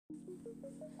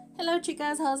Hello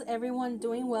chicas, how's everyone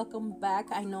doing? Welcome back.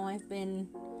 I know I've been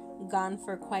gone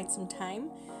for quite some time,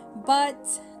 but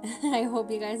I hope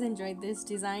you guys enjoyed this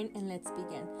design and let's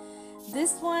begin.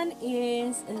 This one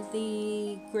is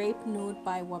the Grape Nude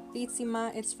by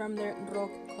Wapitsima. It's from their Rock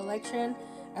collection.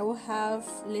 I will have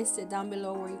listed down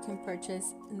below where you can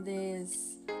purchase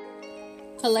this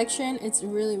collection. It's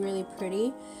really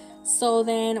pretty. So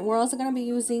then we're also gonna be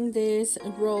using this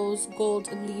rose gold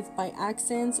leaf by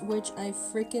Accents, which I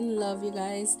freaking love, you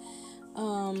guys.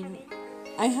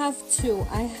 I have two.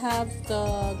 I have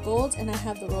the gold and I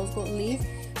have the rose gold leaf,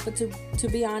 but to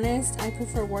be honest, I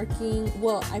prefer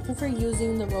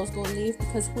using the rose gold leaf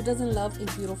because who doesn't love a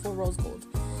beautiful rose gold?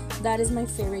 That is my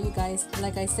favorite, you guys.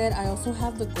 Like I said, I also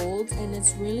have the gold and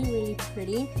it's really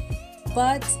pretty,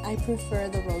 but I prefer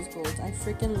the rose gold. I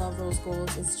freaking love rose gold.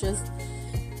 It's just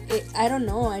I don't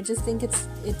know, I just think it's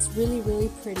really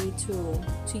pretty to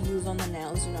use on the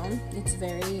nails, you know.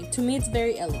 To me it's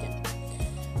very elegant.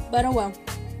 But oh well.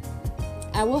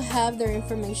 I will have their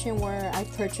information where I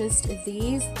purchased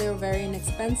these. They're very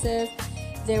inexpensive.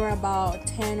 They were about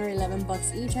 10 or 11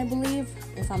 bucks each, I believe,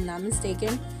 if I'm not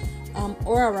mistaken.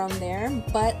 Or around there,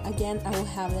 but again, I will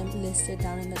have them listed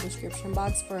down in the description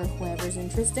box for whoever's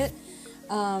interested.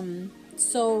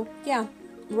 So yeah,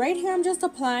 right here I'm just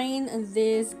applying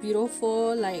this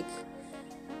beautiful like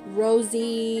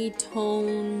rosy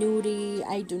tone, nudie.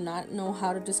 I do not know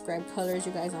how to describe colors,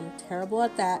 you guys. I'm terrible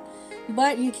at that,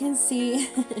 but you can see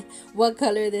what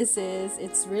color this is.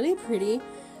 It's really pretty.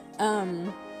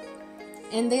 And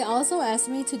they also asked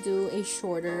me to do a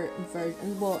shorter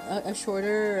version, a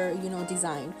shorter,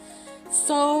 design.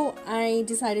 So I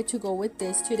decided to go with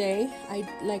this today.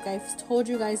 Like I've told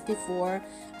you guys before,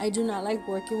 I do not like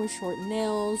working with short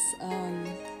nails.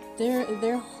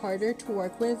 They're harder to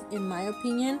work with, in my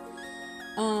opinion.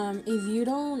 If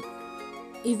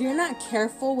you're not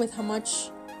careful with how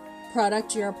much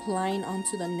product you're applying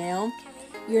onto the nail,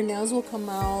 your nails will come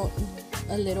out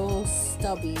a little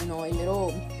stubby,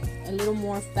 a little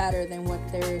more fatter than what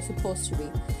they're supposed to be.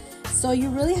 So you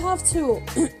really have to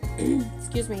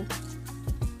excuse me,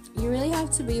 you really have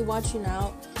to be watching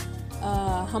out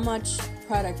how much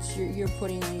product you're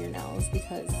putting on your nails,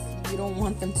 because you don't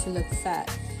want them to look fat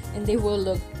and they will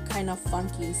look kind of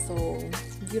funky. So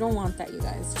you don't want that, you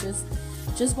guys.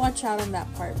 Just watch out on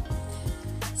that part.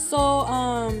 So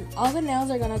all the nails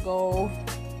are gonna go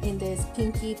in this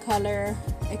pinky color,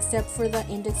 except for the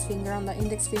index finger. On the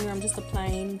index finger I'm just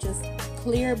applying just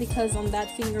clear, because on that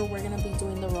finger we're gonna be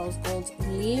doing the rose gold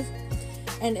leaf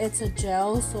and it's a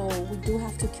gel, so we do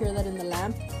have to cure that in the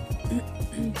lamp.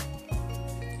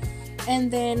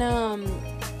 And then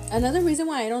another reason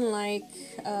why I don't like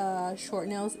short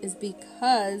nails is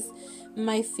because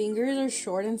my fingers are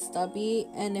short and stubby,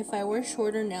 and if I wear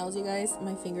shorter nails, you guys,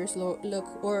 my fingers my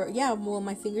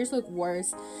fingers look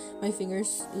worse. My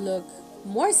fingers look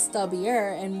more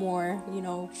stubbier and more,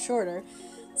 shorter.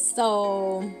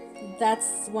 So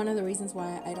that's one of the reasons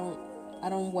why I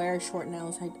don't wear short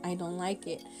nails. I don't like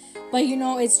it. But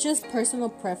it's just personal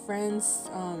preference.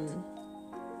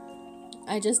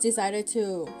 I just decided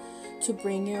to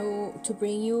bring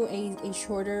you a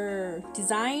shorter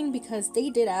design, because they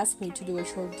did ask me to do a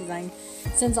short design.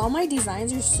 Since all my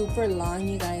designs are super long,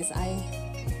 you guys, I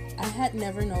had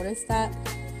never noticed that,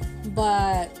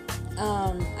 but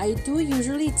I do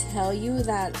usually tell you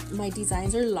that my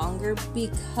designs are longer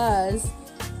because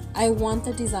I want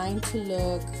the design to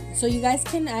look, so you guys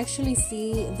can actually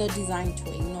see the design to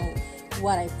it,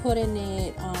 what I put in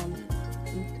it,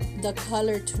 the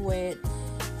color to it.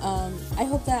 I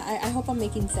hope I'm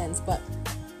making sense, but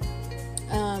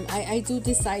I do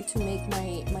decide to make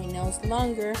my nails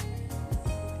longer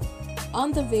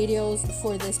on the videos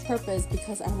for this purpose,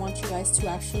 because I want you guys to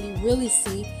actually really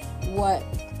see what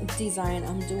design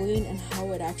I'm doing and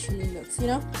how it actually looks,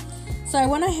 So I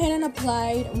went ahead and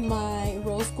applied my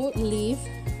rose gold leaf.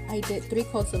 I did 3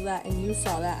 coats of that, and you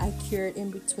saw that I cured in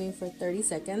between for 30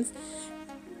 seconds.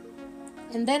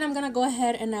 And then I'm gonna go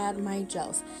ahead and add my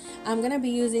gels. I'm gonna be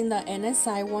using the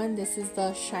NSI one. This is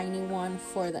the shiny one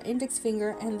for the index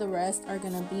finger, and the rest are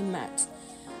gonna be matte.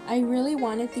 I really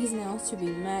wanted these nails to be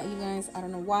matte, you guys. I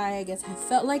don't know why. I guess I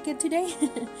felt like it today.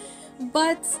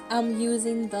 But I'm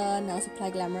using the Nail Supply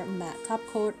Glamour matte top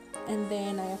coat, and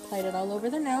then I applied it all over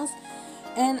the nails.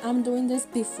 And I'm doing this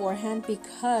beforehand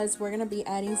because we're gonna be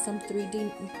adding some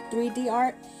 3D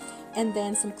art and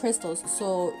then some crystals.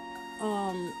 So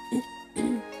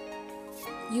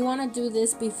you want to do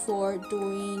this before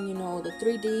doing the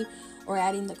 3D or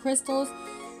adding the crystals.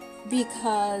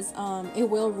 because it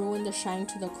will ruin the shine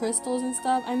to the crystals and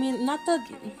stuff. I mean, not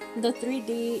the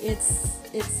 3D,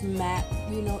 it's matte,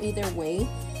 you know, either way,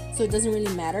 so it doesn't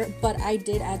really matter. But I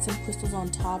did add some crystals on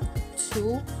top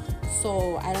too,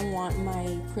 so I don't want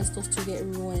my crystals to get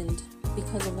ruined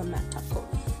because of the matte top coat.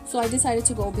 So I decided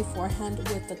to go beforehand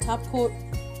with the top coat,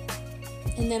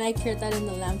 and then I cured that in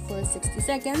the lamp for 60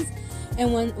 seconds.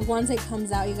 And once it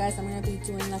comes out, you guys, I'm gonna be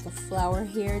doing like a flower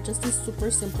here, just a super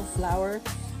simple flower.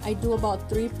 I do about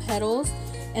 3 petals,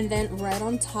 and then right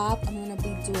on top I'm gonna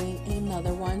be doing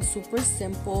another one, super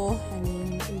simple. I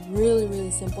mean,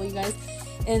 really simple, you guys.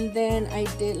 And then I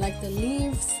did like the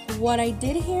leaves. What I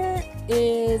did here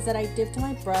is that I dipped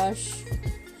my brush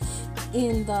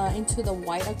into the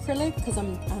white acrylic, because I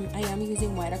am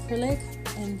using white acrylic,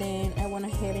 and then I went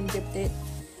ahead and dipped it.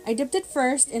 I dipped it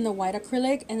first in the white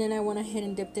acrylic, and then I went ahead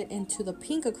and dipped it into the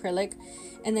pink acrylic,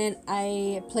 and then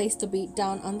I placed the bead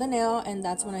down on the nail, and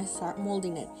that's when I start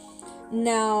molding it.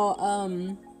 Now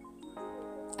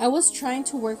I was trying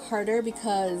to work harder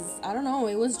because I don't know,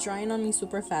 it was drying on me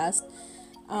super fast.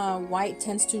 White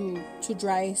tends to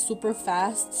dry super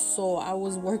fast, so I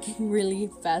was working really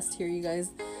fast here, you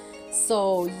guys.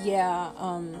 So yeah,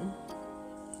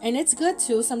 and it's good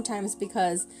too sometimes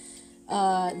because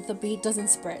the bead doesn't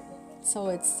spread, so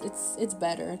it's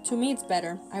better. To me, it's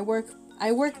better. I work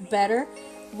better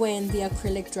when the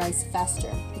acrylic dries faster,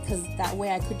 because that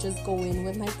way I could just go in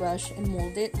with my brush and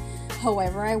mold it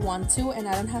however I want to, and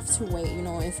I don't have to wait. You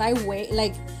know, if I wait,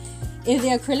 like if the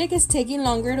acrylic is taking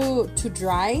longer to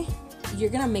dry, you're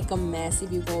gonna make a mess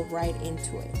if you go right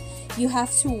into it. You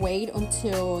have to wait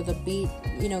until the bead,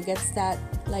 you know, gets that,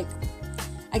 like,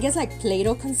 I guess like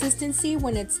Play-Doh consistency.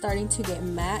 When it's starting to get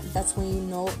matte, that's when you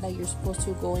know that you're supposed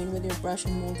to go in with your brush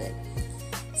and mold it.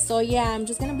 So yeah, I'm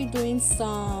just gonna be doing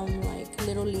some like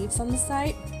little leaves on the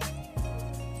side.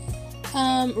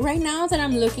 Right now that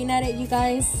I'm looking at it, you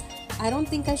guys, I don't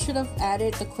think I should have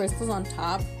added the crystals on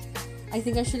top. I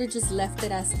think I should have just left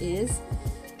it as is.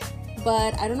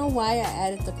 But I don't know why I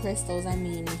added the crystals. I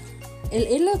mean,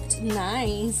 it looked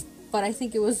nice, but I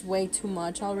think it was way too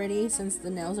much already since the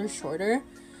nails are shorter.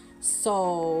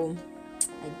 So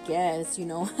I guess, you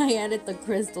know, I added the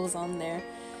crystals on there.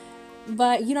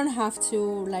 But you don't have to,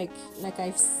 like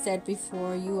I've said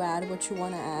before, you add what you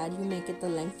want to add. You make it the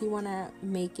length you want to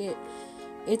make it.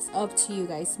 It's up to you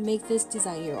guys. Make this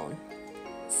design your own.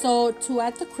 So to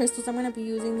add the crystals, I'm going to be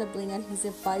using the Bling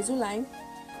Adhesive by Zulays.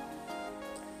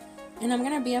 And I'm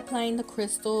going to be applying the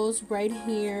crystals right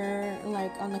here,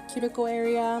 like on the cuticle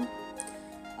area,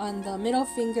 on the middle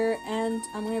finger, and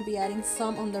I'm going to be adding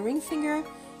some on the ring finger.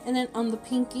 And then on the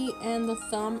pinky and the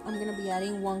thumb, I'm going to be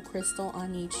adding 1 crystal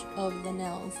on each of the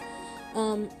nails.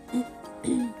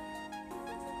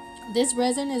 This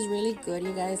resin is really good,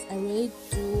 you guys.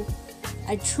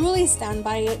 I truly stand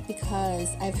by it, because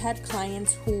I've had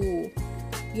clients who,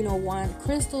 you know, want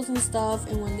crystals and stuff,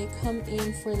 and when they come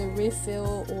in for the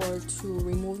refill or to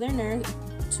remove their nails,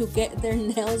 to get their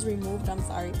nails removed, I'm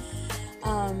sorry,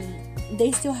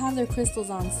 they still have their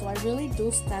crystals on. So I really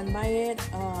do stand by it,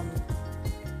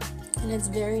 and it's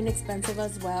very inexpensive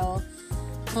as well.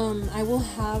 I will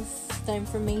have the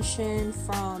information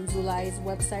from Zulays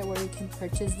website where you can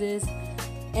purchase this,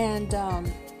 and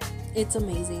it's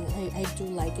amazing. I do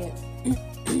like it.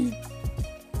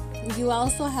 You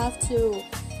also have to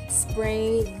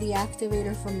spray the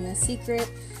activator from Your Secret.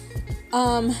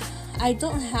 I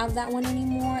don't have that one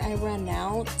anymore. I ran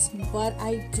out, but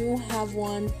I do have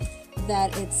one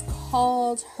that it's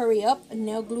called Hurry Up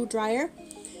Nail Glue Dryer,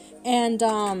 and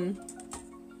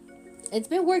it's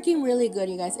been working really good,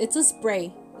 you guys. It's a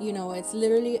spray, you know, it's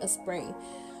literally a spray.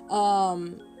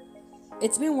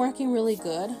 It's been working really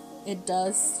good. It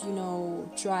does, you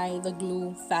know, dry the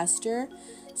glue faster,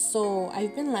 so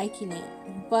I've been liking it.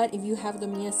 But if you have the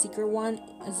Mia Secret one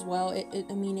as well,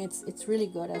 I mean, it's really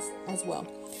good as well.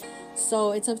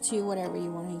 So it's up to you, whatever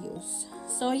you want to use.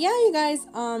 So yeah, you guys,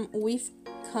 we've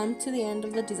come to the end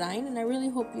of the design, and I really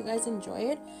hope you guys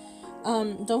enjoy it.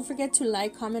 Don't forget to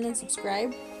like, comment, and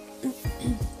subscribe.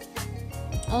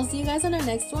 I'll see you guys on the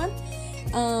next one.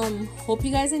 Hope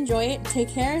you guys enjoy it. Take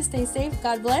care, stay safe,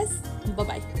 God bless, bye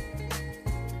bye.